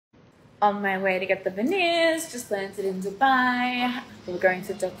on my way to get the veneers. Just landed in Dubai. We're going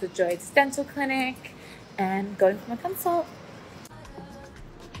to Dr. Joy's dental clinic and going for my consult.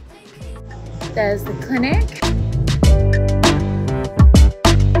 There's the clinic.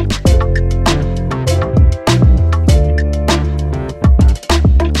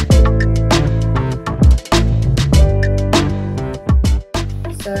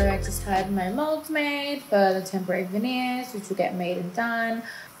 So I just had my molds made for the temporary veneers, which will get made and done.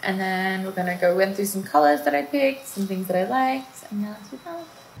 And then we're gonna go in through some colors that I picked, some things that I liked, and that's what we go.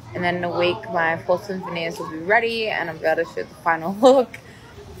 And then in a week, my porcelain veneers will be ready, and I'm going to shoot the final look.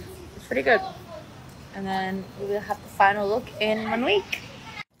 It's pretty good. And then we will have the final look in 1 week.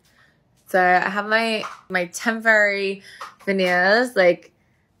 So I have my temporary veneers. Like,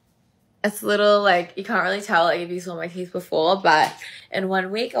 it's a little, like, you can't really tell, like, if you saw my teeth before, but in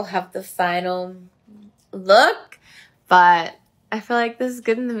 1 week I'll have the final look. But I feel like this is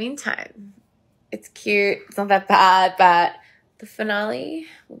good in the meantime. It's cute. It's not that bad, but the finale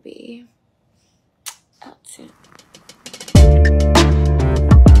will be out soon.